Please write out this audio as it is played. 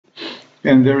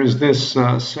And there is this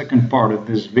second part of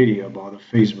this video about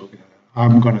the Facebook that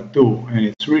I'm gonna do, and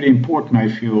it's really important. I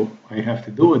feel I have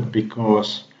to do it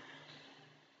because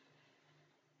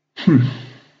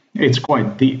it's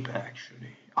quite deep, actually.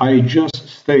 I just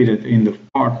stated in the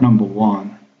part number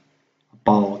one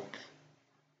about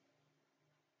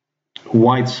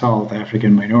white South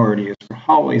African minority as for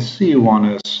how I see one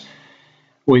as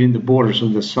within the borders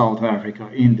of the South Africa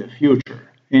in the future,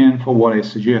 and for what I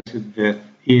suggested that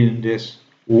in these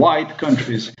white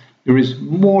countries there is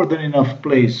more than enough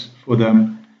place for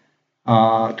them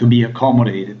to be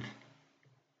accommodated.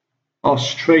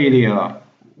 Australia,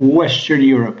 Western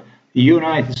Europe, the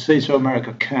United States of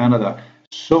America, Canada,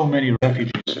 so many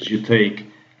refugees as you take,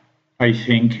 I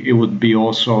think it would be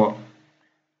also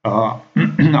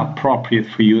appropriate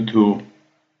for you to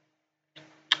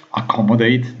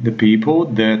accommodate the people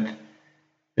that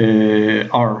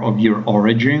are of your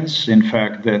origins, in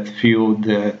fact, that feel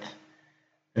that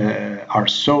are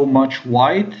so much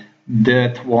white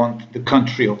that want the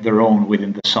country of their own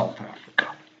within the South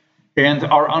Africa and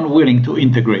are unwilling to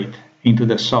integrate into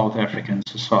the South African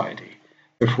society,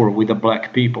 therefore with the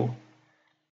black people.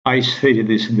 I stated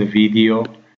this in the video,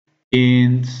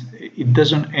 and it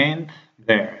doesn't end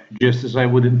there. Just as I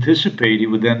would anticipate it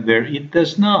would end there, it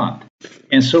does not.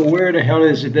 And so where the hell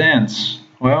is it ends?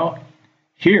 Well,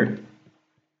 here.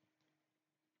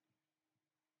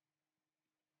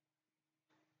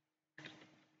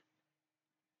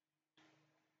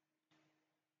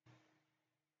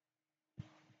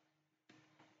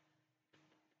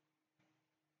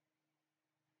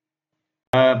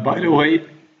 By the way,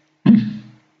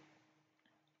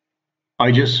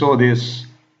 I just saw this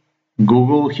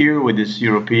Google here with this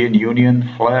European Union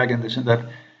flag and this and that.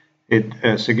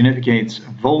 It significates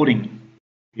voting,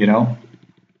 you know.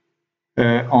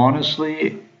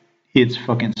 Honestly, it's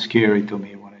fucking scary to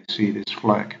me when I see this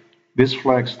flag. This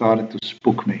flag started to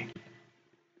spook me.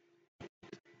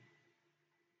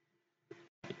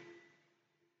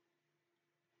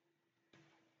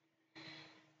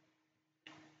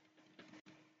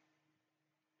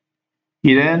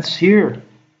 It ends here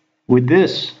with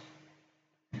this.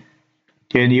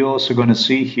 And you're also going to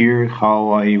see here how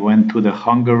I went to the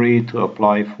Hungary to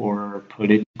apply for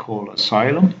political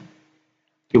asylum.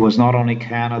 It was not only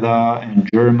Canada and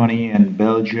Germany and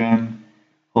Belgium,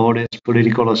 all these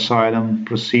political asylum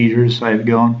procedures I've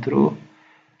gone through.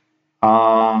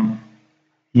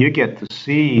 You get to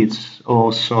see it's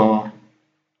also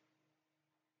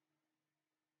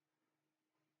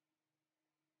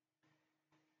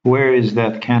where is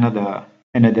that Canada?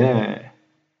 Canada.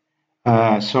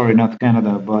 Sorry, not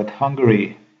Canada, but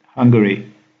Hungary.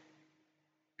 Hungary.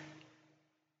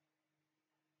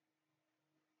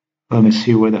 Let me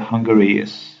see where the Hungary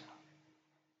is.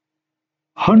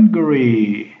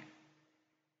 Hungary.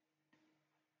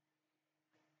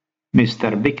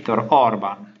 Mr. Viktor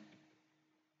Orban.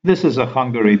 This is a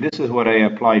Hungary. This is where I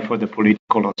applied for the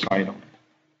political asylum.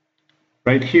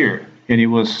 Right here. And it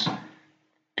was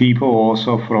people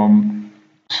also from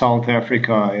South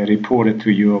Africa I reported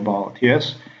to you about.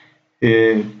 Yes.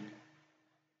 This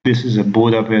is a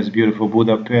Budapest, beautiful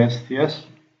Budapest. Yes.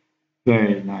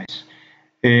 Very nice.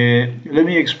 Let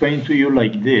me explain to you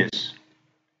like this.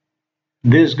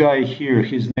 This guy here,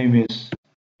 his name is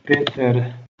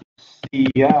Peter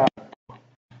Szijjártó.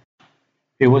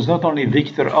 It was not only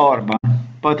Viktor Orban,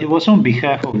 but it was on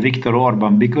behalf of Viktor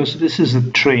Orban, because this is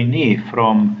a trainee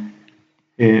from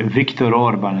Viktor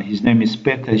Orban. His name is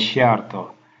Peter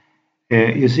Szijjártó.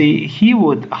 You see, he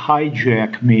would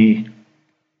hijack me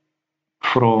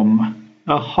from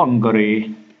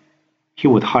Hungary. He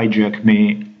would hijack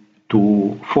me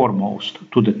to foremost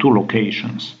to the two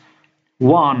locations.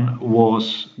 One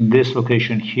was this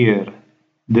location here.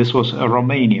 This was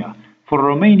Romania. For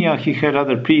Romania, he had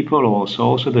other people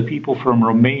also the people from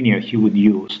Romania he would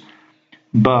use.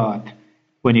 But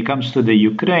when it comes to the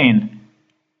Ukraine,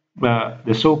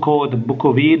 the so-called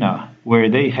Bukovina, where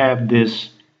they have this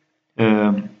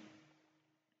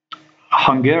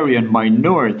Hungarian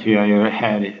minority I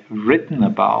had written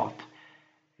about,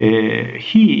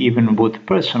 he even would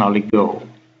personally go.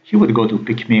 He would go to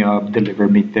pick me up, deliver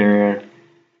me there.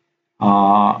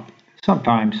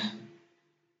 Sometimes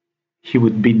he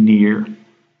would be near.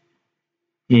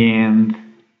 And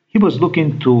he was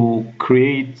looking to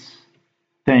create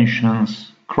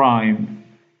tensions, crime,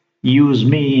 use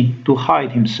me to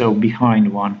hide himself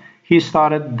behind one. He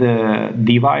started the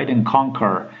divide and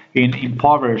conquer in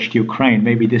impoverished Ukraine.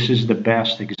 Maybe this is the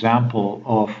best example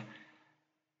of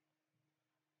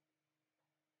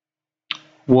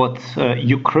what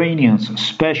Ukrainians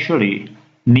especially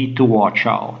need to watch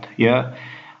out. Yeah.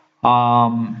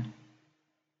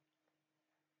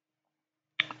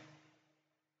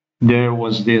 there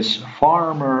was this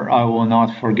farmer, I will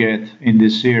not forget, in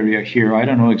this area here. I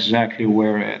don't know exactly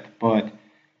where at, but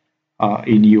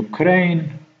in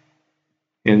Ukraine.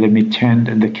 And let me turn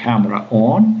the camera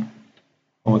on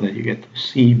so that you get to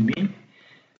see me.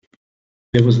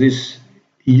 There was this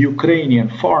Ukrainian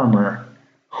farmer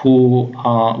who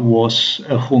was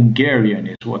a Hungarian,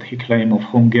 is what he claimed, of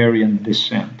Hungarian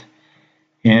descent.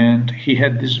 And he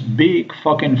had this big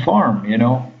fucking farm, you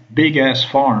know, big ass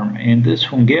farm. And this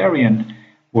Hungarian,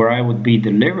 where I would be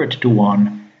delivered to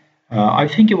one, I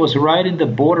think it was right in the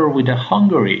border with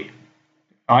Hungary.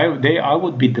 I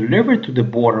would be delivered to the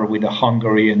border with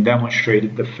Hungary and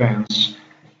demonstrated the fence.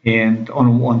 And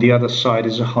on the other side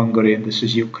is Hungary, and this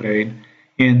is Ukraine.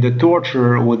 And the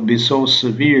torture would be so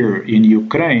severe in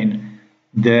Ukraine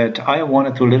that I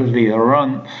wanted to literally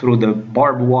run through the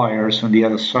barbed wires on the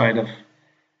other side of.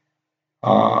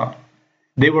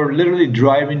 They were literally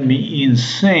driving me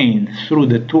insane through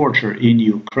the torture in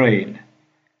Ukraine,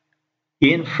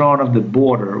 in front of the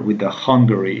border with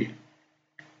Hungary.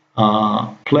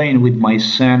 Playing with my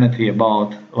sanity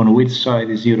about on which side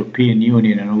is European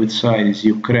Union and on which side is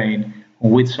Ukraine,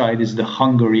 on which side is the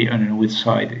Hungary and on which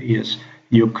side is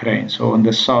Ukraine. So on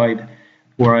the side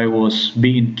where I was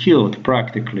being killed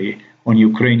practically on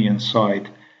Ukrainian side,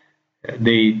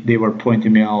 they were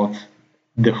pointing me out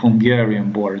the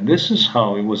Hungarian border. This is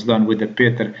how it was done with the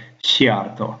Peter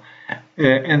Sziarto.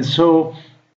 And so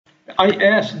I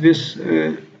asked this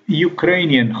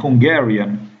Ukrainian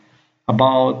Hungarian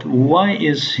about why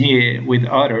is he with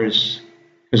others,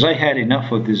 because I had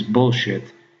enough of this bullshit.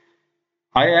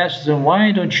 I asked them,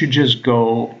 why don't you just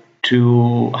go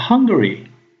to Hungary?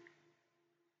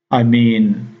 I mean,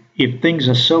 if things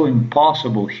are so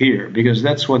impossible here, because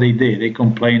that's what they did, they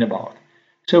complain about.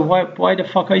 So why the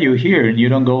fuck are you here and you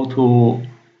don't go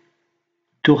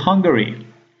to Hungary?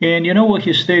 And you know what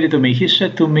he stated to me? He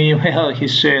said to me, well, he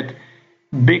said,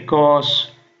 because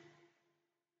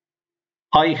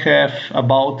I have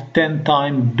about 10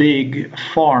 times big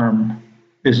farm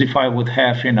as if I would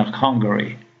have in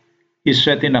Hungary. He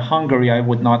said in Hungary I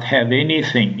would not have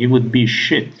anything. It would be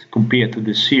shit compared to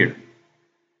this here.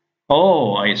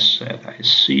 Oh, I said, I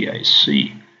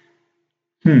see.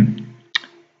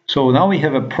 So now we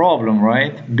have a problem,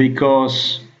 right?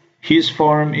 Because his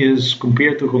farm is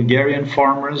compared to Hungarian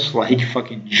farmers like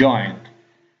fucking giant.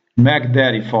 Mac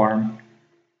Daddy farm.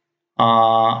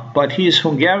 But he is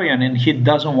Hungarian and he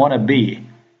doesn't want to be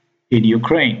in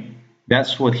Ukraine.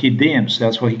 That's what he deems.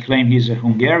 That's what he claims. He's a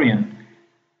Hungarian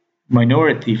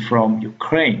minority from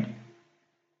Ukraine.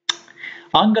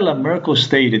 Angela Merkel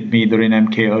stated me during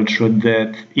MK Ultra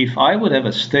that if I would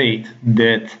ever state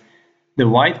that the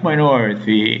white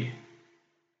minority,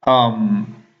 I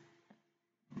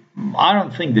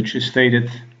don't think that she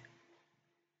stated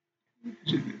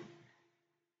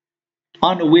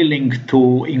unwilling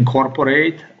to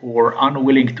incorporate or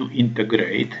unwilling to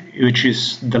integrate, which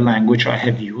is the language I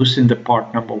have used in the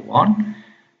part number 1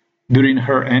 during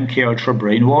her MK Ultra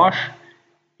brainwash.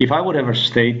 If I would ever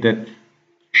state that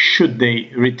should they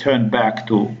return back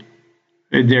to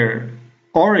their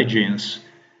origins,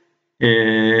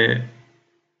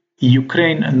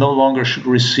 Ukraine no longer should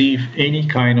receive any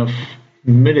kind of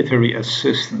military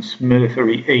assistance,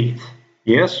 military aid.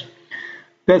 Yes,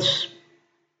 that's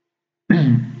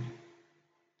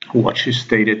what she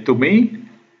stated to me.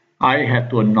 I had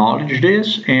to acknowledge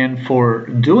this, and for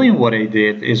doing what I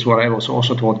did is what I was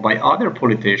also taught by other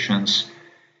politicians,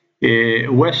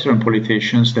 Western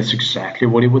politicians. That's exactly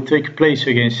what it would take place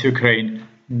against Ukraine.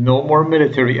 No more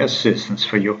military assistance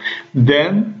for you.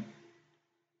 Then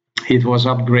it was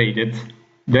upgraded.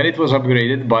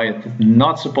 By,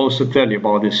 not supposed to tell you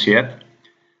about this yet.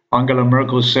 Angela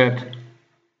Merkel said,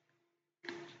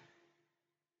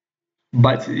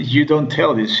 but you don't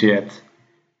tell this yet.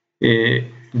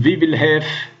 We will have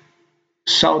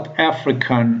South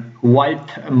African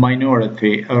white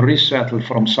minority resettled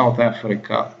from South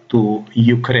Africa to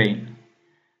Ukraine.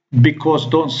 Because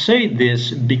don't say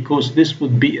this, because this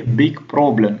would be a big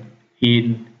problem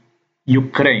in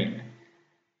Ukraine.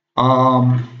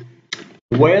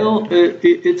 Well,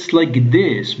 it's like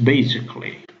this,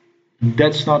 basically.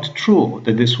 That's not true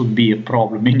that this would be a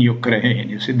problem in Ukraine.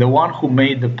 You see, the one who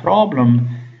made the problem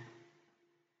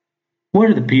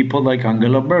were the people like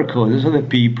Angela Merkel. These are the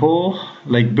people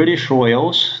like British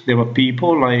royals. There were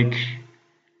people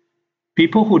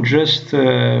who just,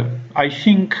 I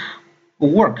think,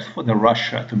 worked for the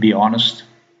Russia, to be honest.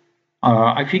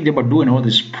 I think they were doing all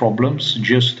these problems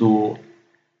just to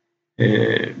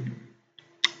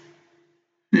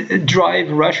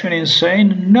drive Russian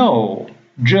insane? No,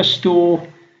 just to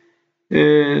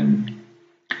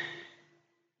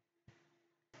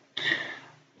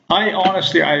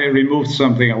I removed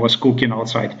something I was cooking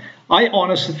outside. I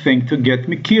honestly think to get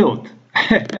me killed.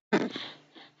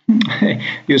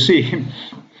 You see,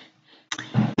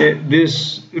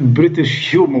 this British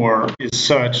humor is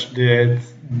such that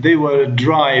they were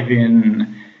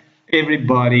driving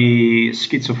everybody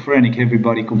schizophrenic,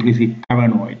 everybody completely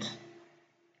paranoid.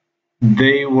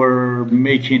 They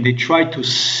tried to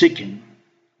sicken,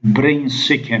 brain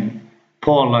sicken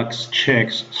Polacks,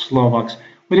 Czechs, Slovaks.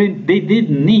 But they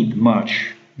didn't need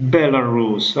much.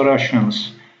 Belarus,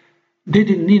 Russians, they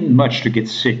didn't need much to get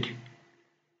sick.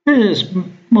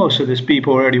 Most of these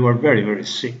people already were very, very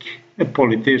sick. The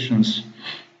politicians,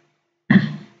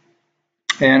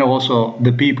 and also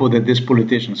the people that these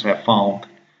politicians have found,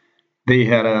 they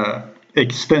had a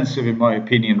extensive, in my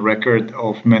opinion, record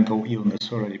of mental illness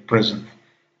already present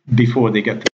before they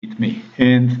got to meet me.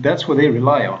 And that's what they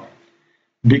rely on.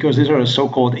 Because these are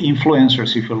so-called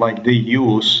influencers, if you like, they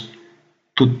use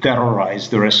to terrorize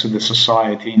the rest of the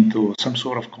society into some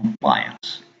sort of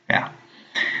compliance. Yeah.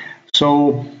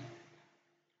 So,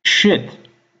 shit.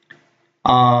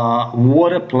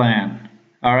 What a plan.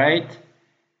 All right.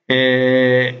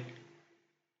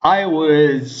 I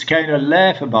would kind of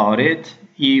laugh about it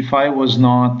if I was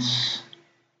not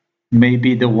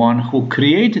maybe the one who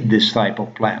created this type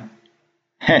of plan.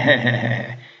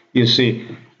 You see,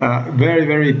 very,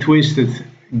 very twisted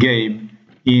game.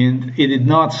 And it did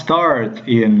not start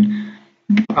in,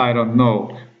 I don't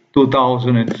know,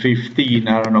 2015.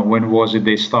 I don't know, when was it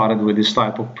they started with this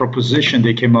type of proposition?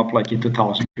 They came up like in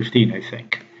 2015, I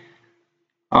think.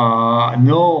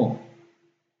 No.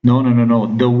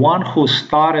 The one who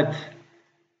started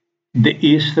the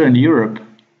Eastern Europe,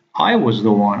 I was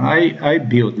the one. I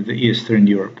built the Eastern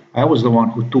Europe. I was the one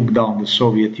who took down the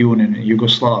Soviet Union and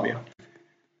Yugoslavia.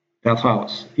 That's why I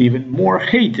was even more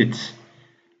hated.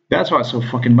 That's why I was so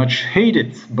fucking much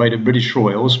hated by the British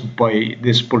royals, by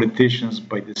these politicians,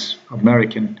 by this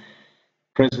American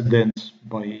presidents,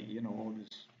 by, you know, all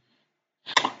this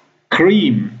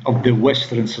cream of the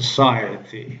Western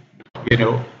society, you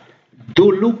know.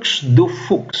 Du lux, du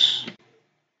fux.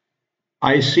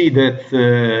 I see that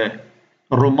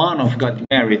Romanov got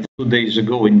married 2 days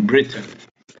ago in Britain.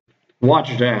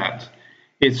 Watch that.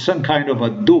 It's some kind of a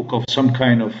duke of some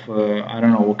kind of, I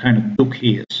don't know what kind of duke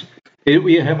he is.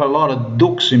 We have a lot of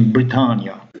dukes in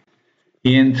Britannia.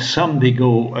 And some they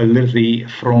go a little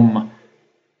from,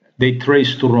 they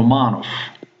trace to Romanov.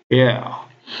 Yeah.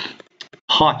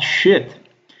 Hot shit.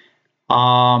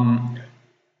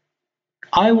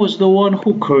 I was the one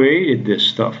who created this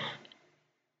stuff.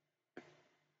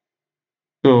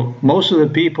 So most of the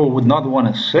people would not want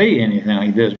to say anything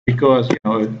like this because, you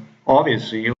know,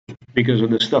 obviously, because of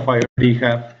the stuff I already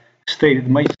have stated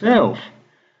myself.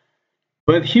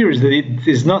 But here's that it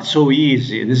is not so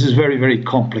easy. This is very, very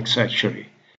complex, actually.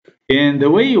 And the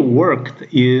way it worked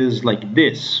is like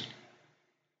this.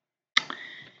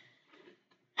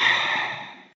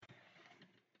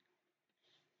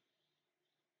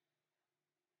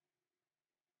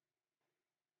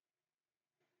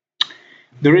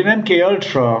 During MK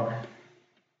Ultra,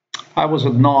 I was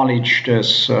acknowledged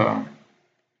as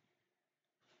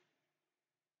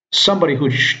somebody who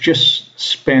just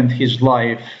spent his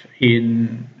life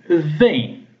in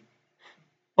vain,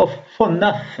 for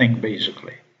nothing,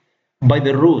 basically, by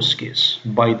the Ruskies,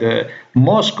 by the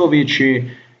Moscovici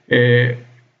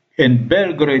and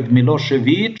Belgrade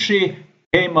Milosevici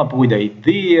came up with the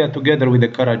idea together with the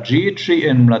Karadzici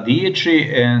and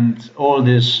Mladici and all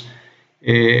this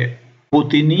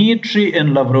Putinici and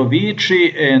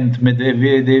Lavrovici and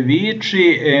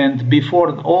Medvedevici, and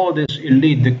before all this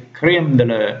elite, the creme de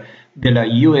la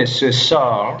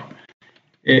USSR,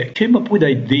 came up with the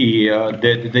idea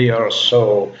that they are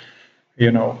so,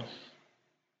 you know,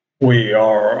 we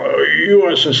are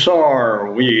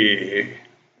USSR, we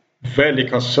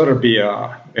Velika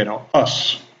Serbia, you know,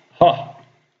 us, ha,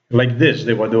 like this,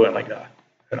 they were doing like that,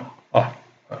 you know,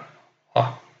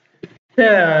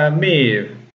 yeah,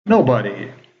 me.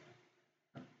 Nobody.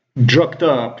 Drugged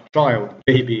up, child,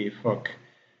 baby, fuck.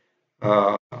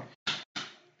 A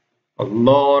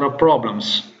lot of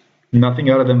problems. Nothing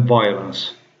other than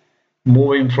violence.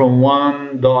 Moving from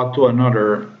one dot to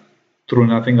another through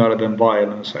nothing other than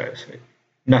violence, I say.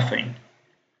 Nothing.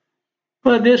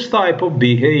 But this type of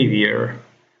behavior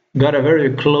got a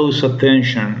very close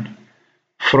attention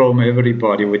from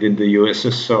everybody within the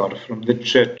USSR, from the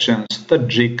Chechens,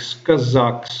 Tajiks,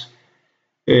 Kazakhs,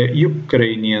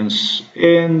 Ukrainians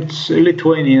and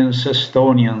Lithuanians,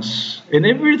 Estonians, and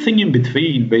everything in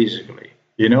between, basically.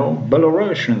 You know,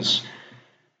 Belarusians.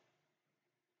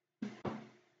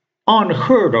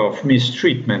 Unheard of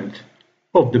mistreatment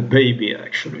of the baby,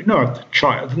 actually, not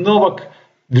child. Novak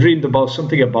dreamed about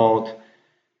something about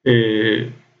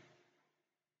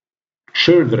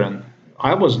children.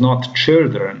 I was not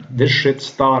children. This shit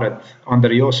started under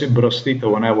Josip Broz Tito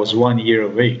when I was 1 year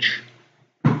of age.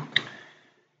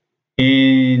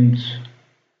 And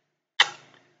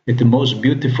with the most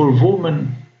beautiful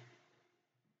woman.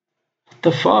 What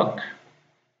the fuck?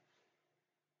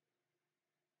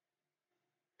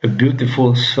 A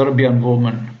beautiful Serbian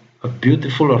woman, a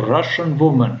beautiful Russian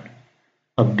woman,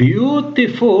 a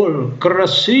beautiful,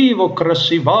 красиво,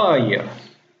 красивая.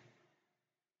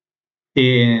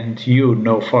 And you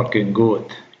know fucking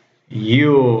good.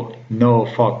 You know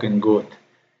fucking good.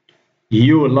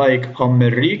 You like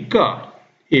America,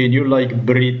 and you like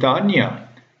Britannia,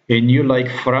 and you like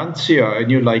Francia,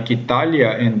 and you like Italia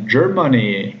and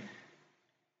Germany.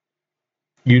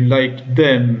 You like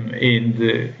them in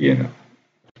the, you know.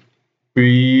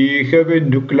 We have a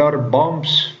nuclear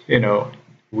bombs, you know.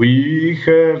 We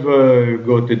have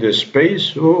go to the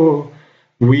space. Oh,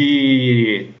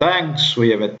 we tanks. We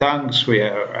have a tanks. We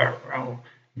have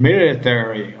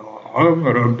military.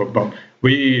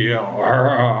 We.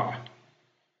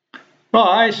 Well,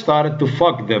 I started to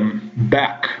fuck them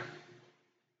back,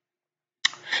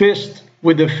 fist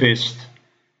with a fist.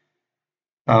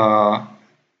 The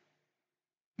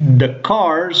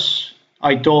cars.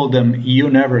 I told them,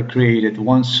 you never created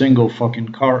one single fucking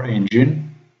car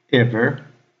engine, ever,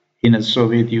 in the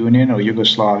Soviet Union or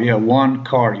Yugoslavia. One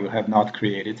car you have not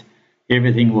created.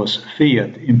 Everything was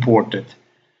Fiat imported.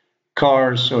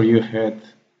 Cars, or you had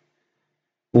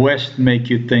West make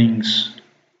you things.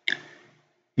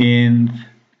 And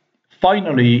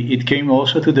finally, it came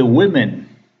also to the women.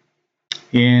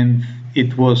 And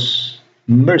it was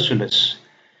merciless.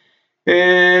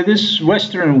 This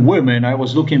Western women, I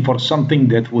was looking for something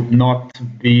that would not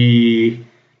be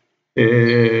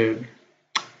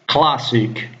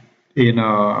classic in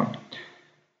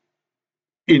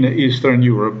Eastern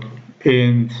Europe,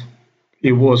 and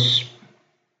it was,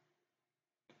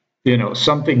 you know,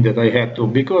 something that I had to,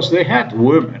 because they had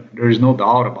women. There is no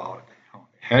doubt about it. You know,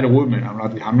 they had women.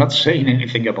 I'm not saying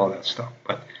anything about that stuff,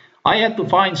 but I had to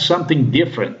find something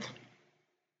different,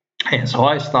 and so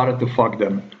I started to fuck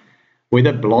them. With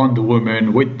a blonde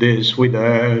woman, with this, with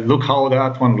look how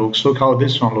that one looks, look how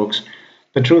this one looks.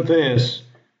 The truth is,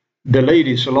 the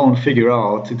ladies alone figure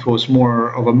out it was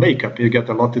more of a makeup. It got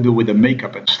a lot to do with the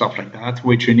makeup and stuff like that,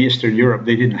 which in Eastern Europe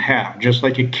they didn't have. Just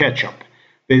like a ketchup.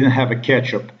 They didn't have a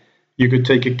ketchup. You could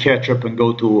take a ketchup and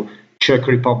go to Czech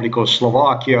Republic or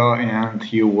Slovakia, and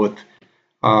you would,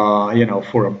 you know,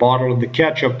 for a bottle of the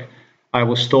ketchup, I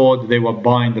was told they were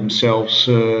buying themselves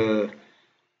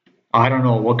I don't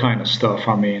know what kind of stuff.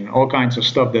 I mean, all kinds of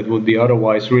stuff that would be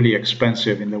otherwise really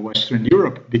expensive in the Western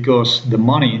Europe, because the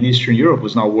money in Eastern Europe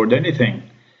was not worth anything.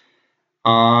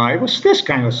 It was this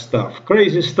kind of stuff,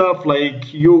 crazy stuff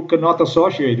like you cannot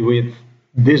associate with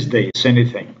these days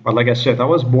anything. But like I said, I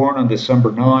was born on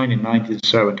December 9 in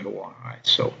 1971, right?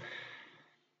 So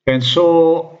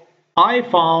I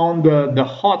found the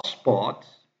hot spot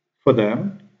for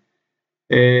them,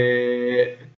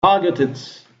 targeted.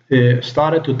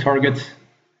 Started to target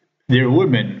their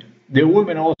women. Their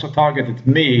women also targeted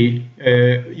me.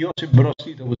 Josip Broz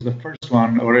Tito was the first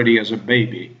one already as a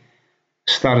baby.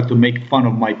 Started to make fun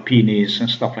of my penis and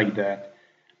stuff like that,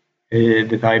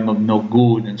 that I'm no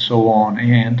good and so on.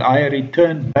 And I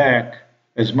returned back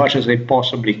as much as I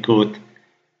possibly could.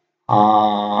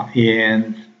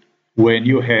 And when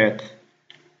you had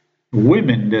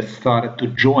women that started to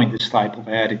join this type of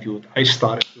attitude, I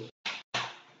started to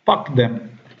fuck them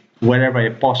wherever I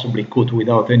possibly could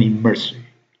without any mercy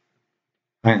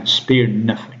and spare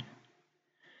nothing.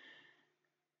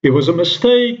 It was a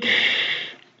mistake.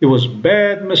 It was a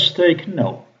bad mistake.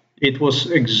 No, it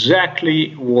was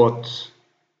exactly what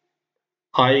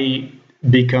I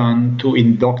began to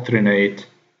indoctrinate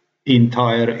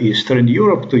entire Eastern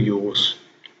Europe to use,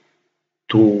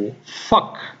 to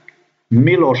fuck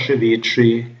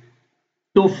Milosevic,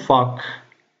 to fuck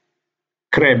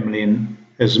Kremlin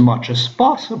as much as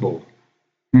possible.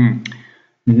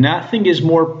 Nothing is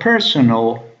more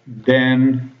personal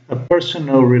than a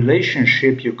personal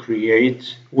relationship you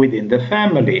create within the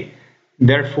family.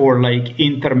 Therefore, like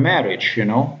intermarriage, you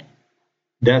know,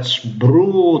 that's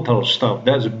brutal stuff.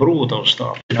 That's brutal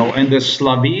stuff, you know. And the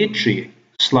Slavici,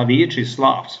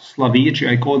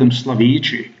 I call them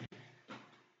Slavici.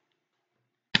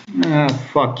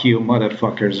 Fuck you,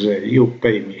 motherfuckers. You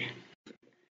pay me.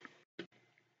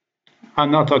 I'm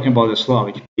not talking about the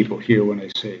Slavic people here when I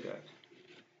say that.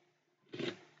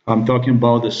 I'm talking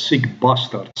about the sick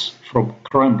bastards from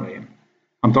Kremlin.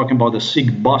 I'm talking about the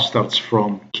sick bastards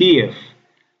from Kiev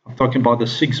I'm talking about the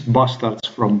six bastards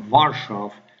from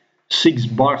Warsaw, six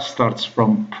bastards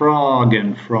from Prague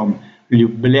and from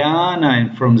Ljubljana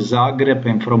and from Zagreb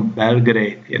and from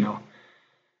Belgrade, you know.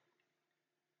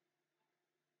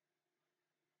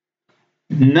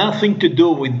 Nothing to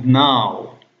do with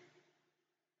now.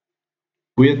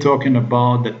 We're talking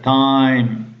about the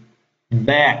time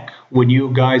back when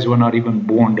you guys were not even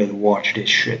born to watch this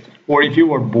shit. Or if you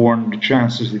were born, the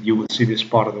chances that you would see this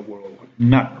part of the world were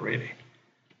none, really.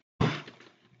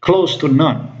 Close to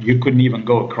none. You couldn't even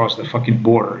go across the fucking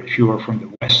border if you were from the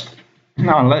West.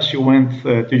 Now, unless you went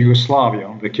to Yugoslavia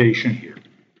on vacation here.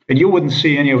 And you wouldn't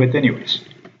see any of it anyways.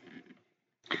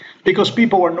 Because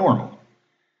people were normal.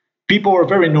 People were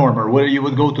very normal, whether you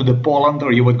would go to the Poland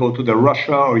or you would go to the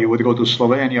Russia or you would go to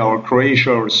Slovenia or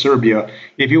Croatia or Serbia.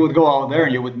 If you would go out there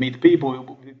and you would meet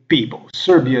people.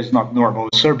 Serbia is not normal.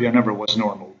 Serbia never was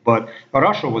normal. But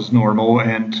Russia was normal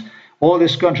and all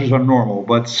these countries are normal.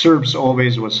 But Serbs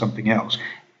always was something else.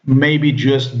 Maybe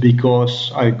just because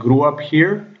I grew up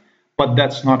here, but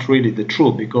that's not really the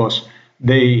truth because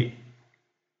they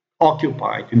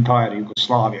occupied entire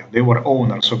Yugoslavia. They were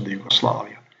owners of the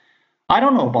Yugoslavia. I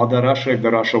don't know about the Russia if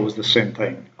the Russia was the same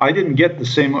thing. I didn't get the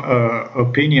same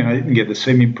opinion. I didn't get the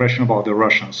same impression about the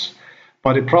Russians,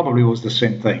 but it probably was the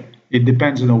same thing. It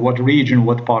depends on what region,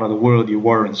 what part of the world you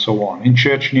were, and so on. In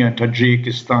Chechnya,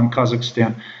 Tajikistan,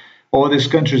 Kazakhstan, all these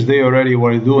countries, they already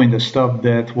were doing the stuff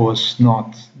that was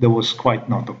quite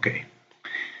not okay.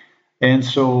 And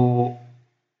so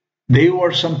they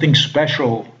were something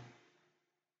special.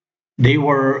 They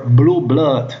were blue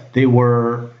blood. They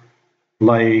were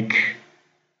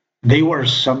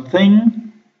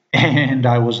something, and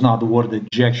I was not worth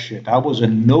jack shit. I was a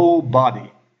nobody.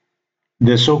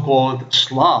 The so-called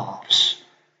Slavs.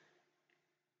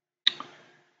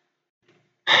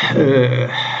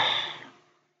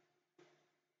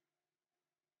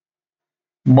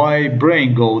 My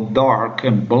brain goes dark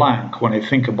and blank when I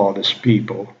think about these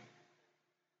people.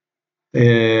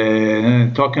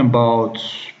 Talking about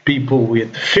people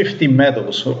with 50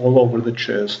 medals all over the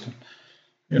chest,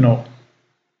 you know.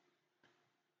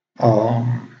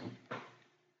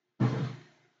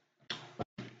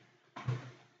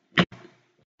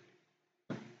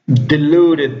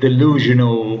 Deluded,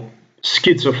 delusional,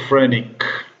 schizophrenic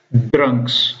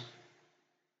drunks,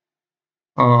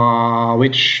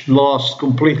 which lost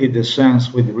completely the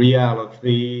sense with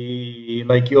reality,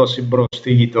 like Josip Broz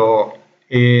Tito,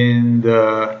 and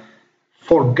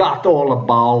forgot all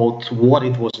about what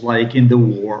it was like in the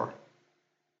war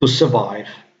to survive.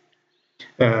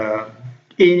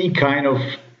 Any kind of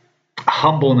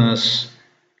humbleness,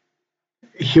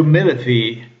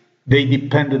 humility they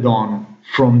depended on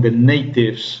from the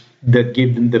natives that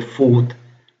gave them the food,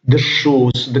 the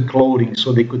shoes, the clothing,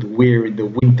 so they could wear in the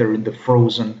winter, in the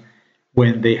frozen,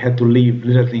 when they had to live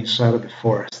literally inside of the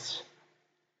forests.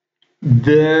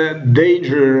 The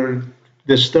danger,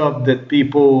 the stuff that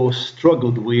people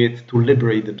struggled with to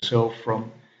liberate themselves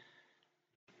from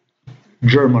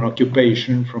German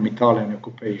occupation, from Italian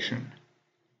occupation.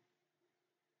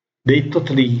 They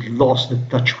totally lost the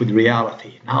touch with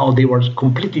reality. Now they were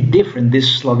completely different. This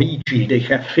Slavici, they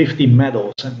have 50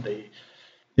 medals and they,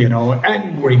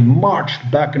 angry,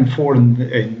 marched back and forth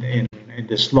in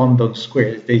this London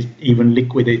square. They even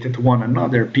liquidated one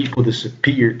another. People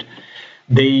disappeared.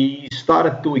 They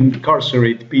started to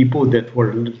incarcerate people that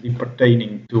were literally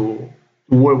pertaining to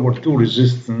World War II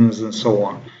resistance and so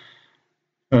on.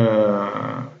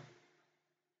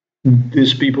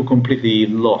 These people completely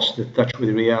lost the touch with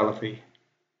reality.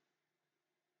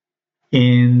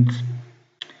 And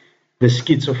the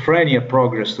schizophrenia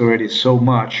progressed already so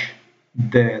much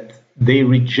that they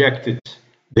rejected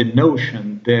the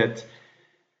notion that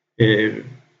if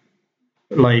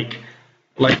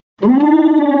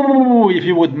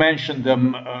you would mention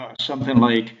them something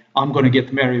like, I'm going to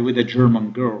get married with a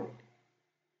German girl,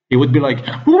 it would be like,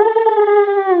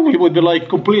 it would be like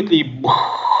completely,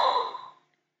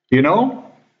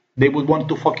 they would want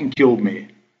to fucking kill me.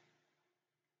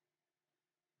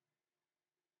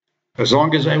 As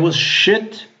long as I was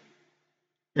shit,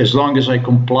 as long as I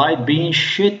complied being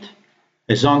shit,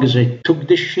 as long as I took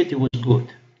this shit, it was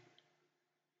good.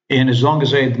 And as long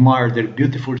as I admired their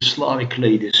beautiful Slavic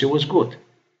ladies, it was good.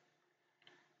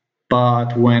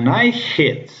 But when I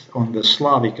hit on the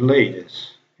Slavic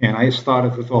ladies and I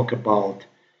started to talk about,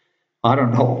 I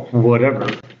don't know,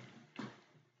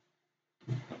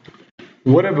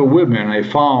 whatever women I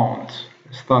found,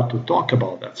 start to talk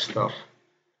about that stuff,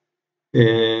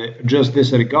 just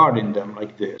disregarding them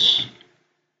like this,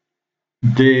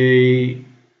 they,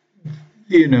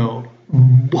 they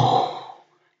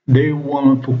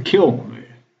want to kill me.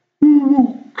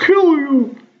 kill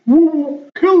you. We will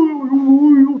kill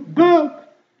you. You're dead.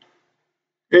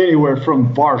 Anywhere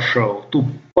from Warsaw to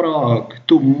Prague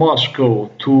to Moscow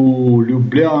to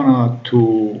Ljubljana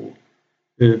to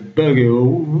Belgrade.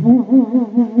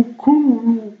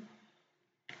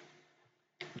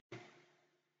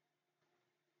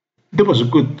 There was a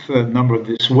good number of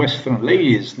these Western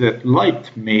ladies that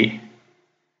liked me.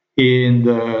 And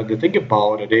the thing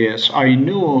about it is, I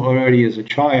knew already as a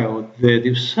child that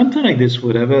if something like this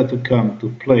would ever to come to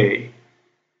play,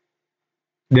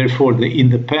 therefore the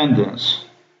independence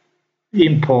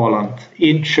in Poland,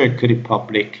 in Czech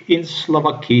Republic, in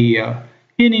Slovakia,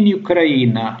 in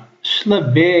Ukraine,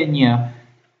 Slovenia,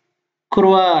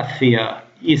 Croatia,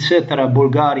 etc.,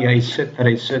 Bulgaria,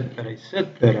 etc., etc.,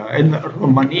 etc., and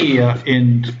Romania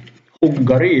and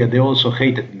Hungary, they also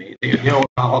hated me.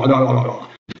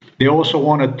 They also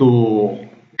wanted to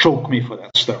choke me for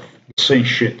that stuff. Same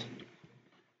shit.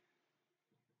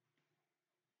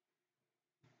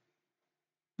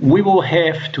 We will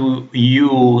have to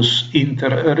use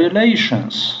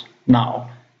interrelations.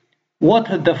 Now,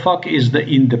 what the fuck is the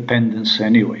independence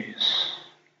anyways?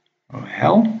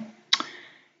 Well,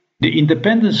 the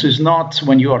independence is not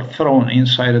when you are thrown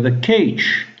inside of the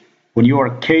cage. When you are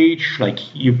caged, like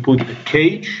you put the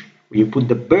cage, you put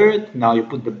the bird, now you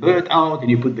put the bird out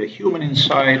and you put the human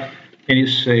inside and you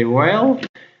say, well,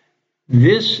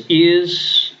 this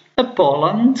is a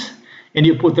Poland, and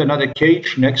you put another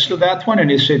cage next to that one and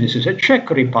you say this is a Czech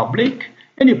Republic,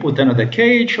 and you put another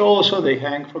cage also, they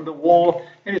hang from the wall,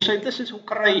 and you say this is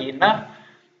Ukraine,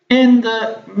 and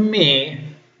me,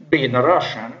 being a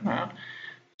Russian,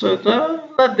 so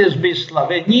let this be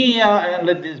Slovenia and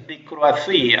let this be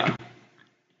Croatia.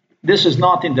 This is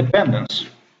not independence.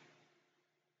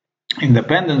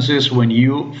 Independence is when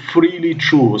you freely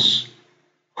choose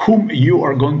whom you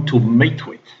are going to mate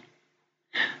with.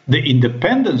 The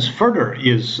independence further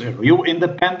is a real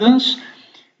independence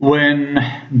when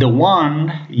the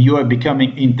one you are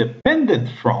becoming independent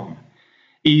from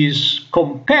is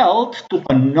compelled to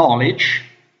acknowledge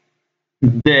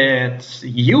that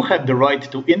you have the right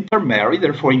to intermarry,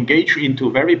 therefore engage into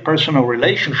a very personal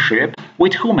relationship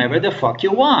with whomever the fuck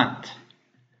you want.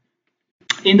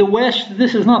 In the West,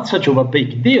 this is not such of a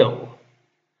big deal.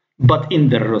 But in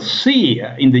the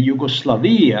Russia, in the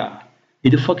Yugoslavia,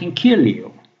 it'll fucking kill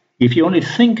you. If you only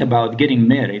think about getting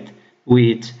married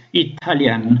with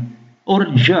Italian or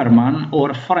German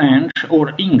or French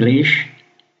or English,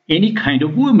 any kind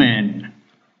of woman.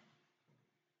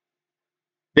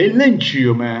 They lynch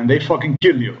you, man. They fucking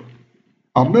kill you.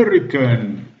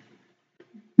 American.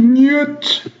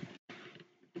 Niet.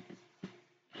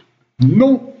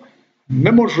 No.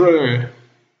 Ne može.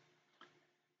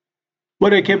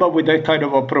 When they came up with that kind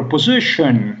of a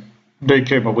proposition, they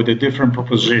came up with a different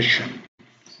proposition.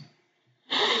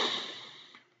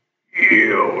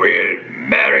 You will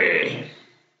marry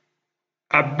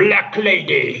a black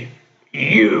lady.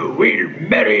 You will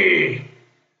marry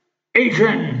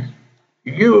Asian.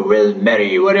 You will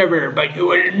marry whatever, but you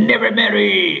will never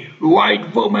marry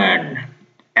white woman.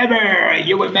 Ever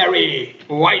you will marry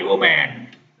white woman.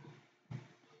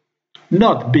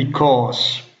 Not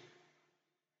because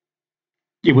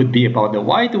it would be about the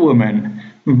white woman,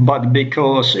 but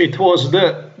because it was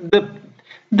the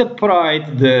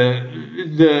pride, the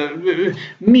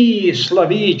me,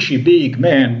 Slavici, big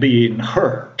man being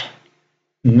hurt.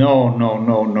 No.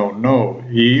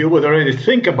 You would already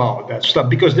think about that stuff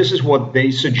because this is what they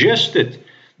suggested.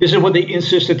 This is what they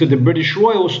insisted to the British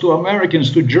royals, to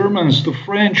Americans, to Germans, to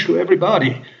French, to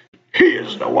everybody.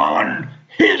 He's the one.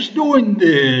 He's doing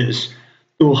this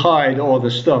to hide all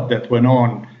the stuff that went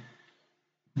on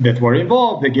that were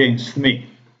involved against me.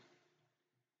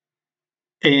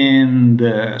 And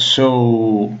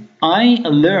so I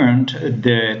learned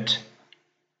that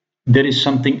there is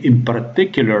something in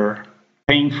particular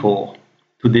painful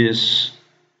to this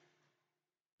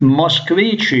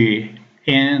Moscovici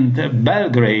and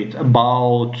Belgrade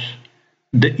about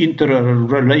the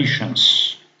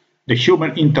interrelations, the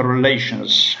human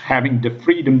interrelations, having the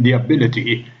freedom, the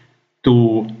ability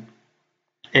to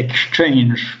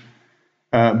exchange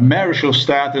marital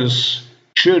status,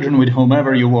 children with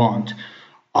whomever you want.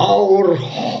 Our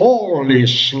holy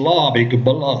Slavic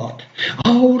blood,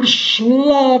 our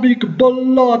Slavic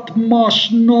blood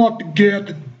must not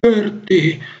get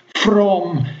dirty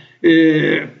from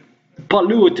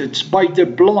polluted by the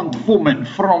blonde woman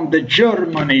from the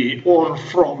Germany or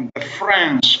from the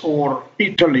France or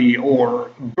Italy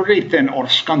or Britain or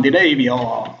Scandinavia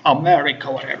or America,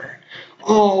 whatever.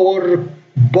 Our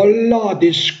blood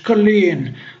is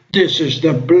clean. This is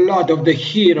the blood of the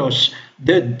heroes.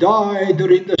 that died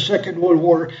during the Second World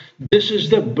War. This is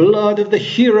the blood of the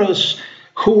heroes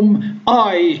whom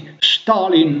I,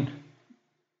 Stalin,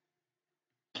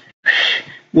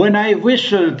 when I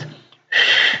whistled,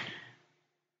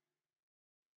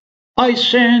 I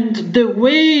sent the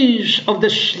waves of the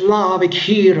Slavic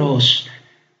heroes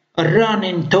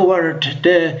running toward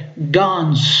the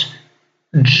guns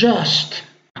just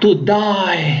to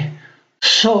die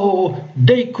so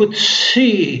they could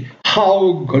see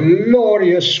how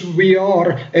glorious we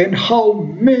are and how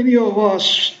many of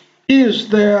us is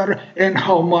there and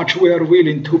how much we are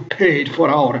willing to pay for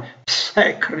our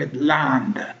sacred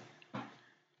land.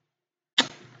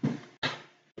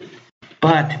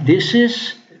 But this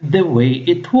is the way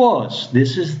it was.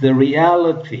 This is the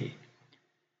reality.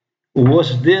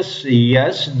 Was this?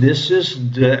 Yes, this is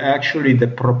actually the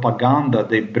propaganda.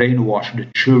 They brainwashed the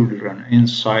children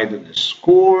inside of the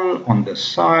school, on the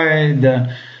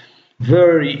side.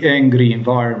 Very angry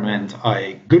environment.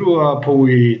 I grew up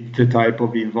with the type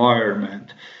of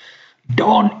environment.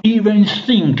 Don't even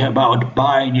think about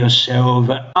buying yourself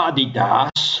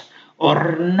Adidas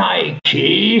or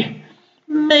Nike,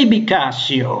 maybe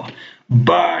Casio,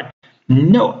 but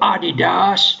no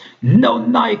Adidas, no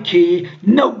Nike,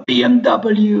 no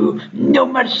BMW, no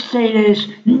Mercedes,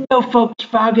 no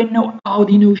Volkswagen, no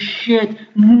Audi, no shit,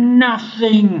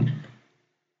 nothing.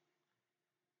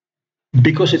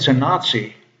 Because it's a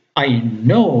Nazi. I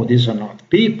know these are not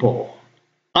people.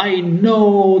 I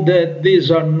know that these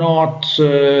are not,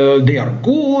 they are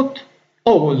good.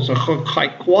 Oh, it's a high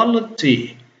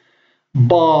quality.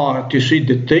 But you see,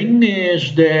 the thing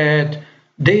is that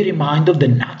they remind of the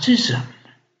Nazism,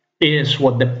 is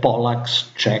what the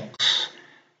Polacks, Czechs,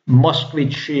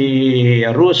 Moskvichi,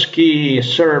 Ruski,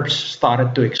 Serbs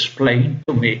started to explain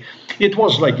to me. It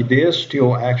was like this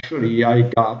till actually I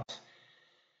got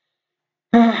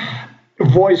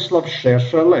Vojislav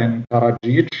Šešelj and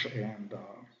Karadzic and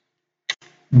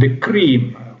the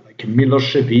cream, like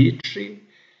Milošević.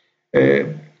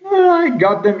 I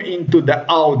got them into the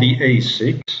Audi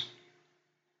A6.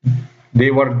 They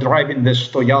were driving the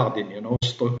Stoyadin,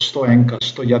 Stoenka,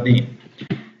 Stoyadin.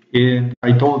 And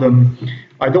I told them,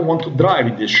 I don't want to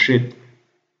drive this shit.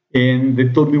 And they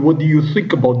told me, what do you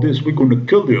think about this? We're going to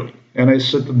kill you. And I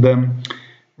said to them,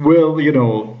 well,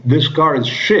 this car is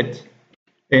shit.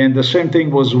 And the same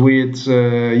thing was with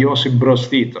Josip Broz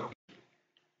Tito.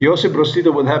 Josip Broz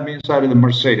Tito would have me inside of the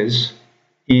Mercedes.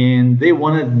 And they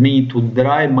wanted me to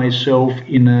drive myself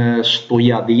in a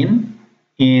Stoyadin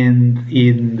and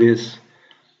in this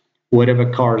whatever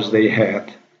cars they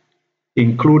had,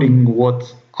 including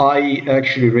what I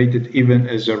actually rated even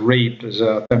as a rape, as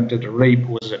an attempted rape,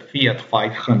 was a Fiat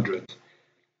 500.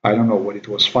 I don't know what it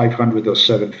was, 500 or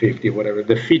 750, whatever,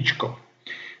 the Fichco,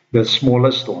 the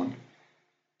smallest one.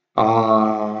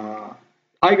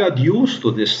 I got used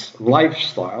to this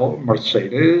lifestyle,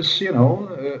 Mercedes,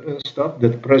 stuff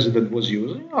that the president was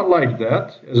using. I liked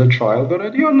that as a child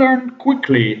already. You learn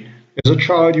quickly. As a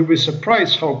child, you'll be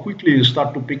surprised how quickly you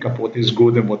start to pick up what is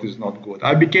good and what is not good.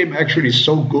 I became actually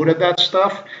so good at that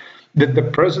stuff that the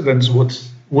presidents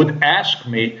would ask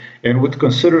me and would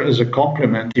consider as a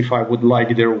compliment if I would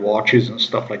like their watches and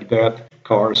stuff like that,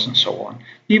 cars and so on.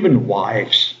 Even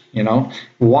wives,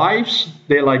 Wives,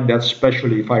 they like that,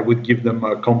 especially if I would give them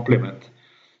a compliment.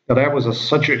 That I was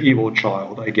such an evil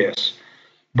child, I guess.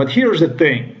 But here's the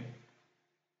thing.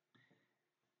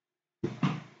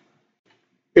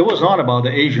 It was not about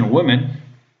the Asian women.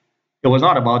 It was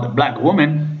not about the black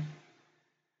woman.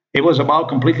 It was about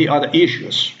completely other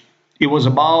issues. It was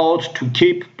about to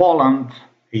keep Poland,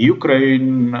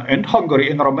 Ukraine, and Hungary,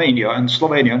 and Romania, and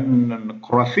Slovenia, and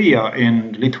Croatia,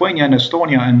 and Lithuania, and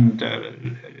Estonia, and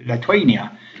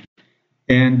Lithuania,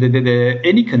 and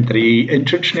any country, and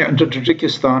Chechnya, and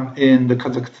Tajikistan, and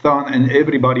Kazakhstan, and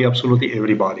everybody, absolutely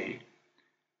everybody,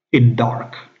 in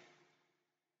dark.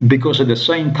 Because at the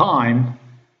same time,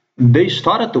 they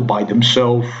started to buy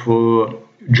themselves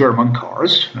German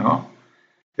cars.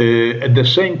 At the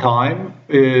same time,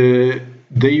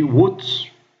 they would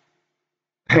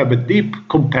have a deep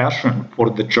compassion for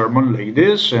the German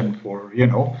ladies and for,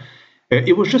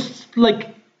 it was just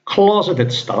like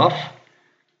closeted stuff.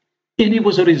 And it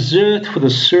was reserved for the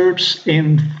Serbs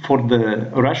and for the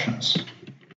Russians.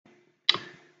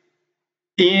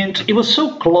 And it was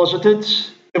so closeted,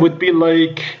 it would be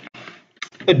like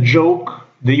a joke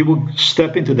that you would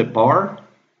step into the bar.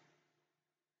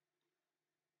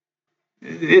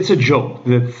 It's a joke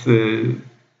that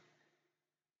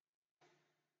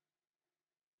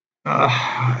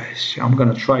I'm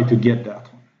going to try to get that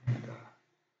one.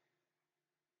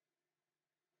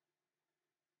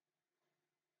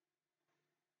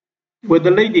 Well,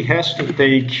 the lady has to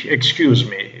take, excuse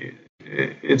me,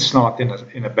 it's not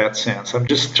in a bad sense. I'm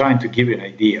just trying to give you an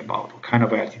idea about what kind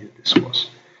of attitude this was.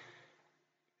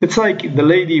 It's like the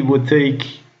lady would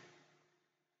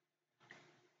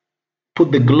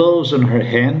put the gloves on her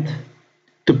hand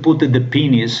to put the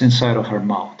penis inside of her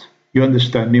mouth. You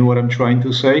understand me what I'm trying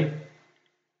to say?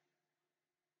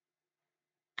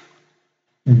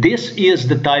 This is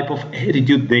the type of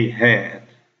attitude they had.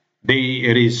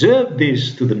 They reserved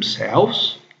this to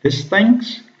themselves, these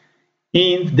things,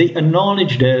 and they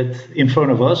acknowledge that in front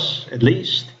of us, at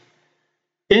least,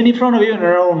 and in front of even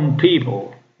their own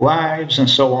people, wives and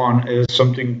so on, as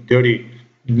something dirty.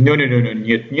 No, no, no, no,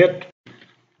 niet, niet.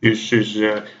 This is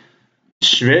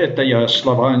Svetaya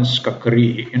Slavanska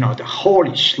Kri, the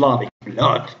holy Slavic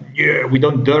blood. Yeah, we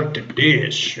don't dirty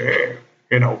this.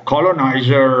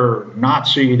 Colonizer,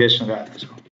 Nazi, this and that. So,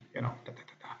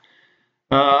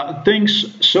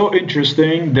 things so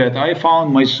interesting that I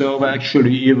found myself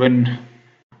actually even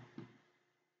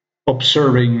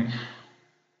observing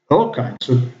all kinds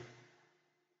of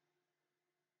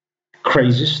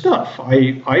crazy stuff.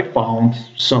 I found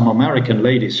some American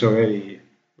ladies already,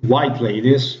 white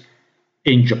ladies,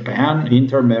 in Japan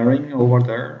intermarrying over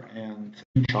there, and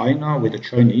in China with the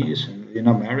Chinese, and in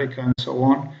America and so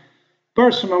on.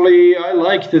 Personally, I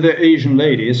liked the Asian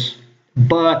ladies,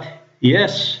 but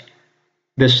yes,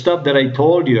 the stuff that I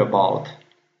told you about,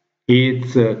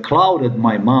 it clouded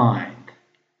my mind.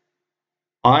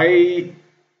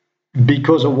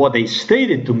 Because of what they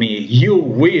stated to me, you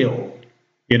will,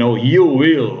 you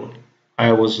will.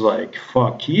 I was like,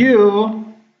 fuck you,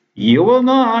 you will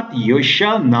not, you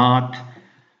shall not.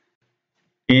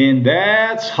 And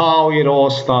that's how it all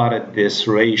started, this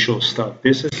racial stuff.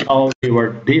 This is how they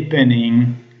were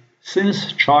deepening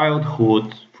since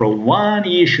childhood from one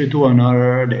issue to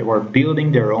another. They were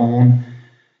building their own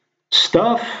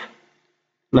stuff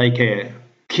like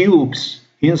cubes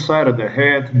inside of the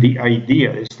head. The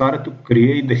idea, they started to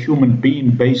create the human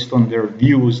being based on their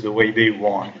views, the way they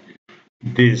want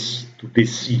this to be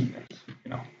seen.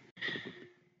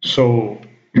 So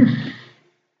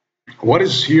what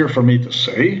is here for me to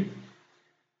say?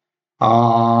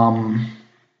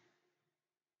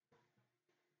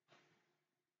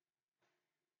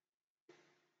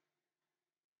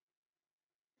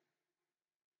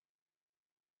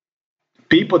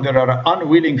 People that are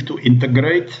unwilling to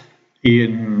integrate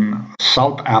in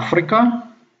South Africa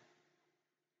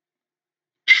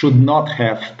should not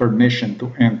have permission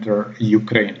to enter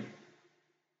Ukraine.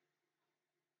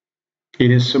 It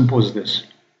is simple as this.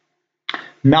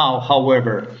 Now,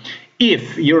 however,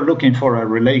 if you're looking for a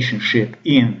relationship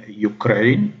in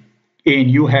Ukraine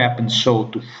and you happen so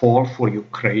to fall for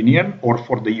Ukrainian or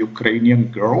for the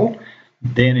Ukrainian girl,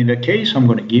 then in that case, I'm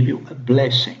going to give you a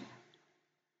blessing.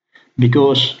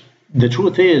 Because the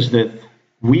truth is that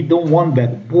we don't want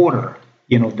that border,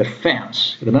 the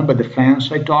fence. Remember the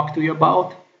fence I talked to you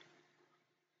about?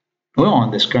 We don't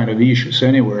want this kind of issues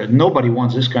anywhere. Nobody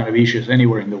wants this kind of issues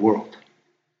anywhere in the world.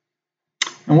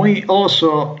 And we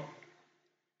also,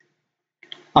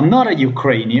 I'm not a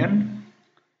Ukrainian,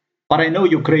 but I know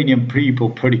Ukrainian people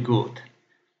pretty good.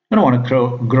 I don't want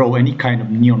to grow any kind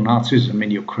of neo-Nazism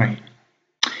in Ukraine.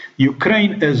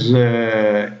 Ukraine as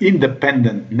an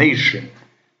independent nation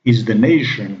is the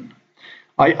nation.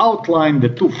 I outlined the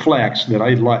two flags that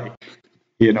I like,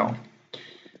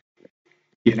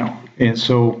 and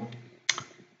so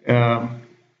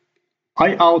I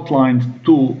outlined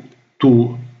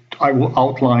I will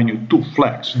outline you two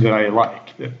flags that I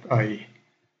like, that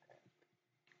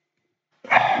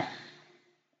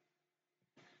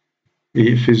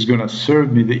if it's going to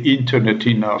serve me the internet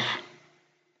enough.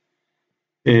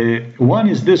 One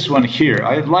is this one here.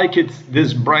 I like it,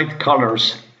 this bright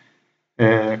colors,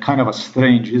 kind of a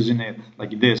strange, isn't it?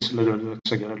 Like this,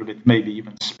 looks like a little bit maybe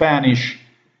even Spanish,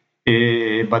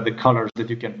 but the colors that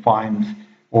you can find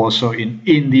also in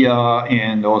India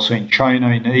and also in China,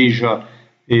 in Asia,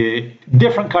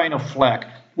 different kind of flag.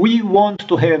 We want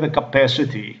to have a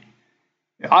capacity.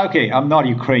 Okay, I'm not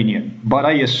Ukrainian, but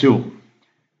I assume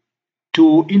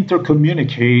to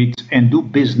intercommunicate and do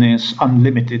business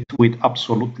unlimited with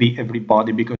absolutely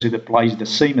everybody, because it applies the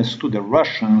same as to the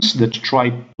Russians that try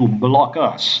to block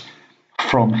us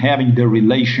from having the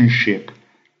relationship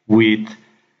with,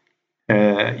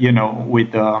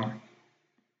 with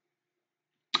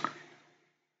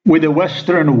a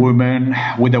Western woman,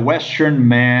 with a Western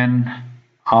man.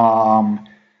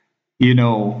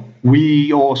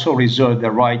 We also reserve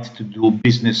the right to do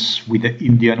business with the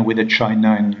Indian, with the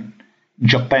China and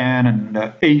Japan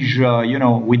and Asia,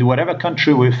 with whatever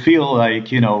country we feel like,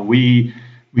 we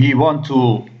want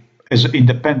to as an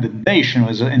independent nation,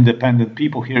 as an independent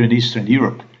people here in Eastern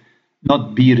Europe,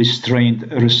 not be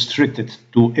restricted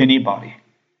to anybody.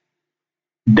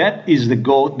 That is the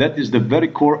goal, that is the very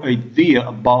core idea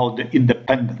about the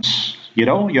independence. You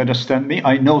know, you understand me?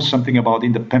 I know something about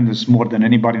independence more than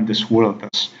anybody in this world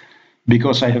does,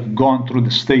 because I have gone through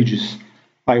the stages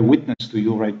I witness to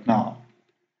you right now.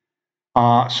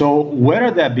 So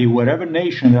whether that be, whatever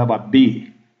nation that might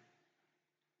be,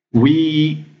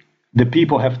 we, the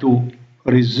people, have to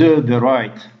reserve the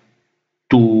right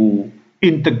to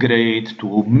integrate,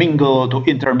 to mingle, to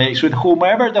intermix with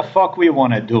whomever the fuck we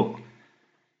want to do.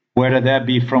 Whether that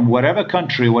be from whatever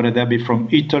country, whether that be from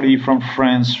Italy, from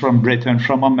France, from Britain,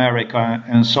 from America,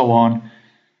 and so on.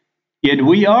 Yet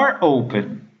we are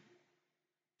open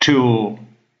to,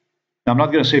 I'm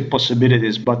not going to say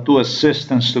possibilities, but to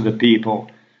assistance to the people.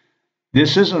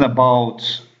 This isn't about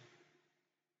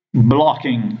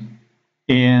blocking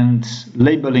and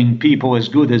labeling people as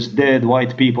good as dead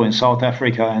white people in South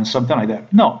Africa and something like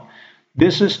that. No,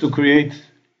 this is to create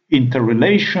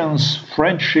interrelations,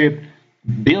 friendship,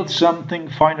 build something.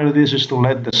 Finally, this is to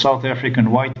let the South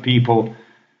African white people,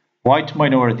 white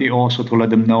minority also, to let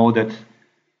them know that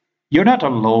you're not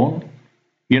alone.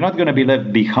 You're not going to be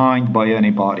left behind by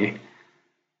anybody.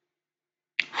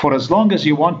 For as long as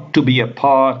you want to be a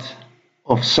part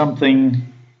of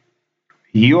something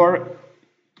you're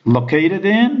located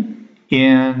in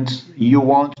and you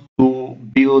want to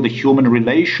build a human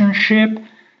relationship,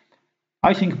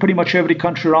 I think pretty much every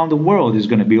country around the world is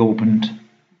going to be opened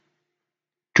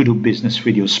to do business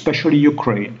with you, especially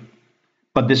Ukraine.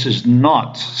 But this is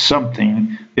not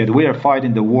something that we are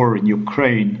fighting the war in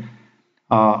Ukraine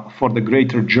for the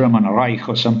greater German Reich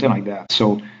or something like that.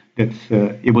 So that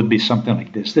it would be something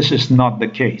like this. This is not the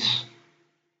case.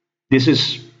 This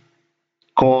is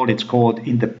called, it's called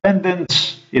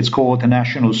independence. It's called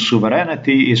national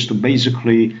sovereignty. Is to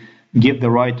basically give the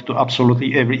right to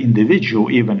absolutely every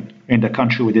individual, even in the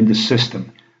country, within the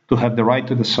system, to have the right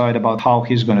to decide about how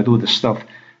he's going to do the stuff,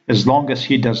 as long as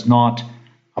he does not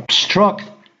obstruct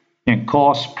and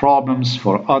cause problems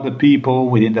for other people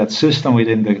within that system,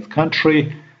 within the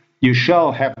country. You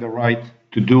shall have the right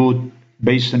to do,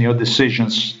 based on your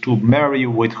decisions, to marry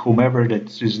with whomever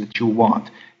that is that you want.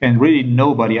 And really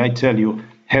nobody, I tell you,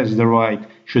 has the right,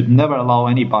 should never allow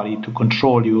anybody to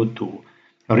control you, to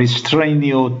restrain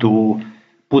you, to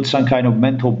put some kind of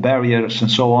mental barriers and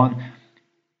so on.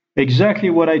 Exactly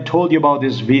what I told you about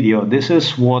this video. This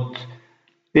is what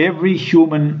every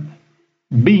human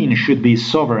being should be: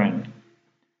 sovereign.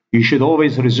 You should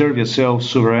always reserve yourself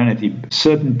sovereignty.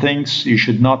 Certain things you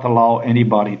should not allow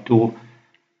anybody to,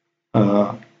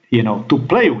 to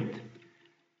play with.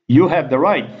 You have the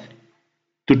right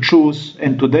to choose.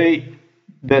 And today,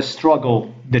 the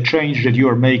struggle, the change that you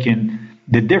are making,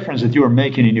 the difference that you are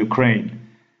making in Ukraine,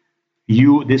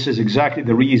 this is exactly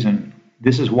the reason.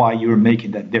 This is why you're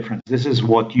making that difference. This is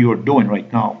what you're doing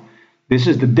right now. This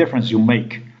is the difference you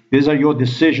make. These are your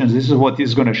decisions. This is what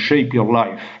is going to shape your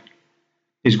life.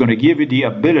 It's going to give you the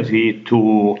ability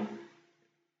to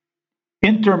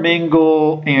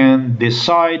intermingle and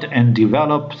decide and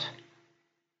develop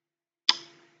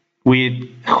with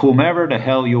whomever the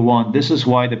hell you want. This is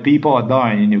why the people are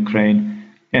dying in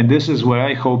Ukraine. And this is where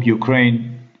I hope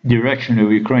direction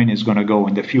of Ukraine is going to go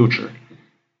in the future.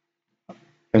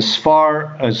 As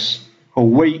far as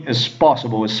away as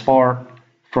possible, as far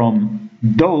from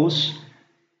those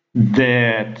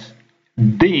that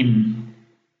deem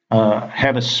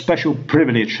have a special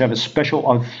privilege, have a special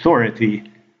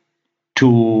authority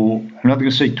to, I'm not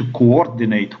going to say to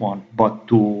coordinate one, but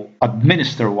to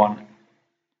administer one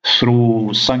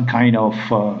through some kind of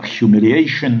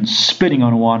humiliation, spitting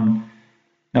on one,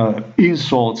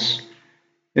 insults,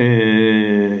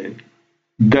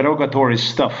 derogatory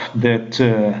stuff that,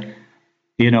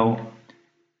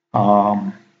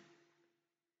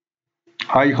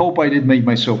 I hope I did make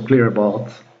myself clear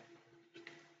about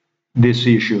these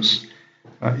issues.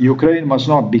 Ukraine must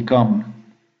not become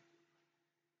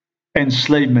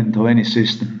enslavement of any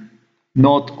system,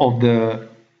 not of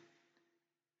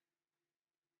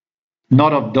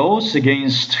those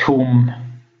against whom,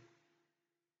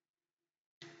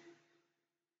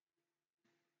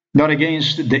 not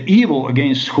against the evil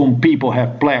against whom people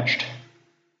have pledged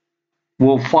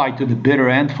will fight to the bitter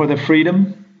end for their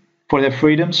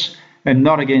freedoms, and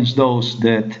not against those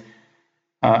that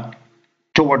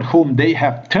toward whom they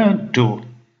have turned to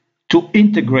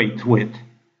integrate with,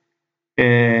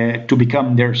 to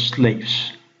become their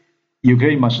slaves.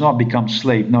 Ukraine must not become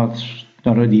slave, not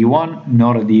of the one,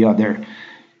 not of the other.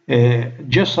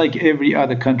 Just like every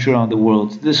other country around the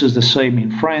world, this is the same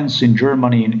in France, in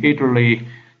Germany, in Italy,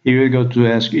 If you go to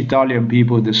ask Italian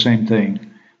people the same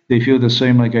thing, they feel the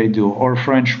same like I do, or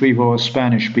French people, or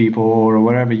Spanish people, or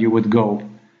wherever you would go.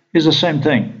 It's the same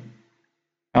thing.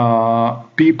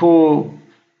 People,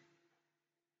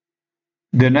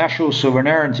 the national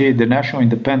sovereignty, the national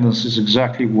independence is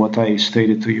exactly what I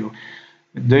stated to you.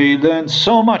 They learned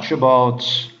so much about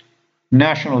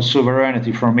national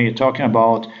sovereignty from me, talking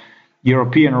about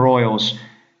European royals,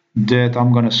 that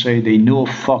I'm gonna say they knew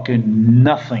fucking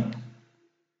nothing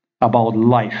about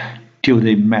life till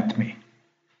they met me.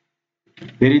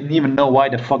 They didn't even know why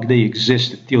the fuck they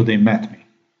existed till they met me.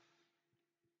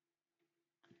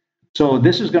 So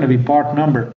this is gonna be part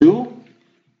number 2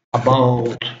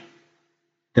 about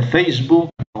the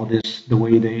Facebook, how this, the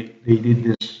way they did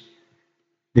this.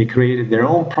 They created their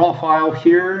own profile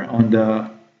here on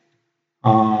the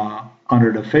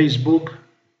under the Facebook,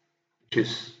 which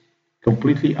is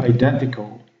completely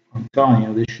identical. I'm telling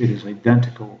you, this shit is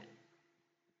identical.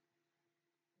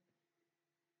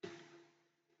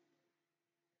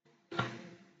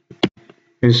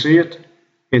 You see it?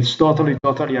 It's totally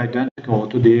identical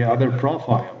to the other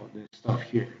profile, this stuff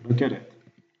here. Look at it.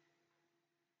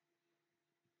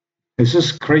 This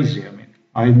is crazy. I mean,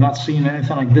 I've not seen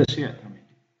anything like this yet. I mean,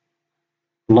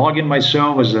 logging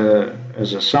myself as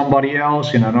a somebody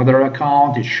else in another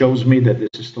account, it shows me that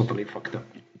this is totally fucked up.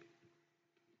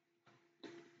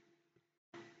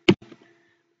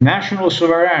 National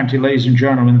sovereignty, ladies and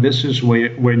gentlemen, this is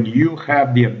when you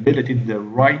have the ability, the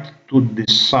right to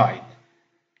decide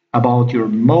about your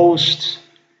most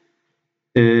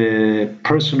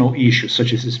personal issues,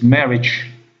 such as this marriage,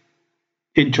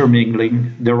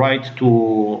 intermingling, the right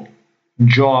to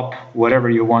job, whatever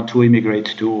you want to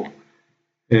immigrate to.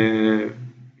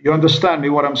 You understand me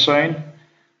what I'm saying?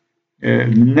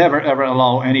 Never ever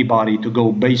allow anybody to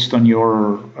go based on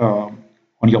your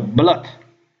blood,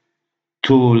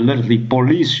 to literally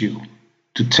police you,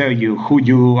 to tell you who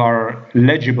you are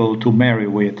eligible to marry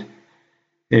with,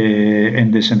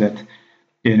 and this and that.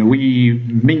 And we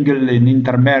mingle and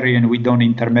intermarry, and we don't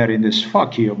intermarry in this.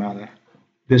 Fuck you, mother.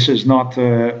 This is not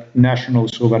national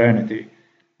sovereignty.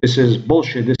 This is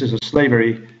bullshit. This is a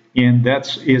slavery, and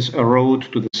that is a road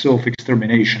to the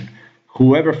self-extermination.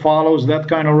 Whoever follows that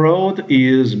kind of road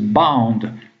is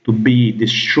bound to be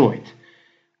destroyed.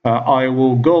 I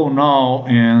will go now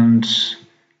and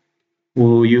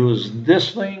we'll use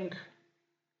this link.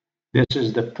 This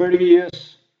is the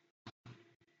prettiest.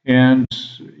 And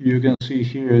you can see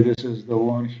here, this is the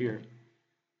one here.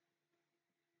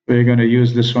 We're going to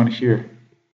use this one here.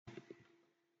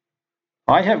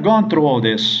 I have gone through all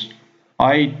this.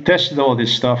 I tested all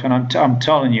this stuff, and I'm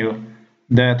telling you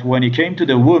that when it came to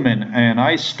the women, and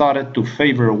I started to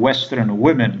favor Western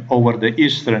women over the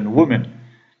Eastern women,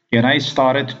 and I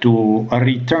started to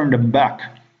return them back.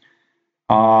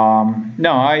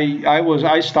 No,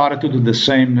 I started to do the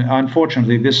same.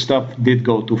 Unfortunately, this stuff did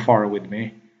go too far with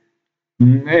me.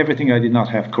 Everything I did not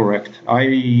have correct.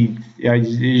 It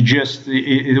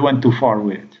went too far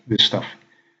with it, this stuff.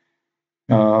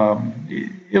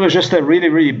 It was just a really,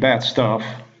 really bad stuff.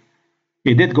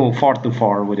 It did go far too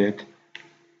far with it.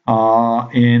 How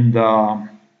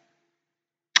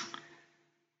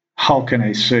can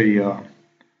I say?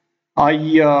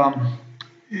 I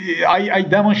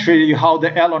demonstrated how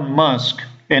the Elon Musk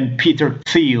and Peter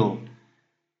Thiel,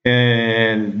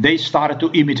 they started to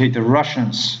imitate the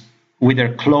Russians with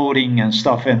their clothing and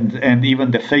stuff, and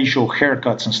even the facial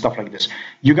haircuts and stuff like this.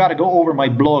 You got to go over my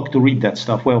blog to read that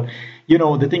stuff. Well, you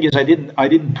know, the thing is, I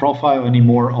didn't profile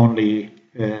anymore only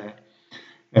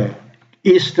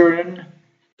Eastern,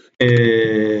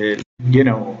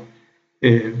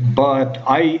 but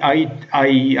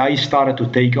I started to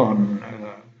take on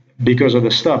because of the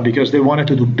stuff, because they wanted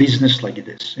to do business like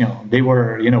this. You know, they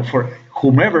were, you know, for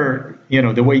whomever, you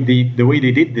know, the way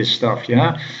they did this stuff.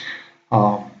 Yeah.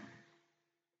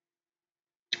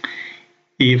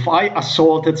 If I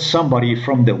assaulted somebody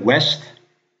from the West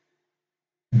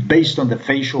based on the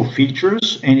facial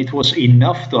features, and it was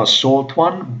enough to assault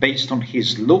one based on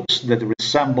his looks that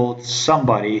resembled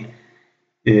somebody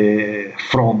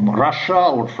from Russia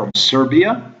or from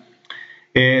Serbia,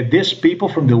 these people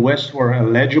from the West were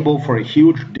eligible for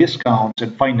huge discounts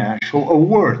and financial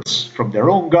awards from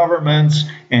their own governments,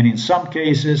 and in some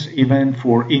cases even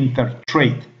for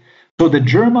intertrade. So the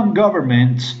German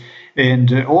government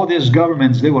and all these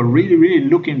governments, they were really, really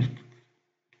looking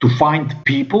to find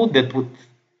people that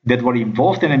were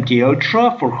involved in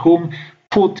MKUltra, for whom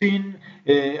Putin,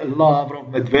 Lavrov,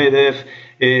 Medvedev,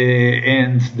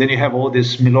 and then you have all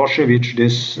this Milosevic,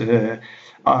 this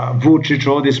Vucic,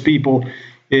 all these people,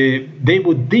 they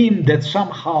would deem that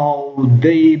somehow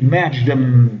they match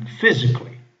them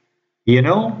physically. you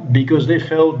know, because they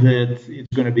felt that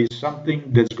it's going to be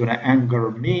something that's going to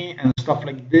anger me and stuff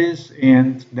like this.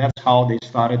 And that's how they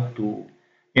started to,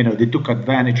 you know, they took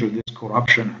advantage of this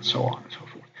corruption and so on and so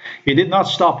forth. It did not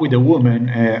stop with the woman.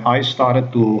 I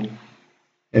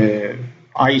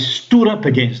stood up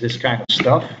against this kind of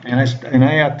stuff, and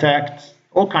I attacked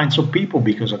all kinds of people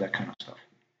because of that kind of stuff.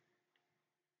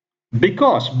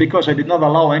 Because I did not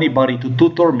allow anybody to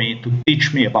tutor me, to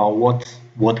teach me about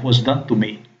what was done to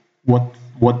me, what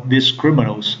these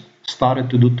criminals started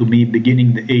to do to me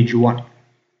beginning the age one.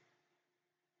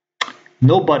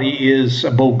 Nobody is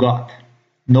above God.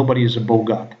 Nobody is above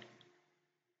God.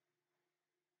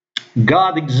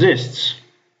 God exists,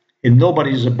 and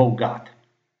nobody is above God.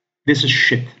 This is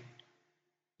shit.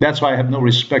 That's why I have no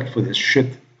respect for this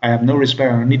shit. I have no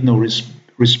respect. I need no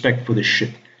respect for this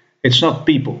shit. It's not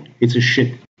people. It's a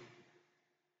shit.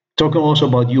 Talking also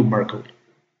about you, Merkel.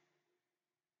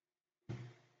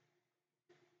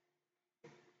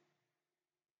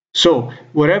 So,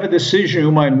 whatever decision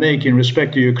you might make in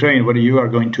respect to Ukraine, whether you are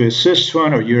going to assist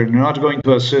one or you're not going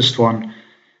to assist one,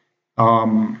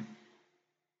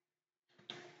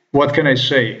 what can I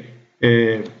say?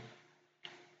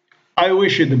 I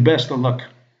wish you the best of luck.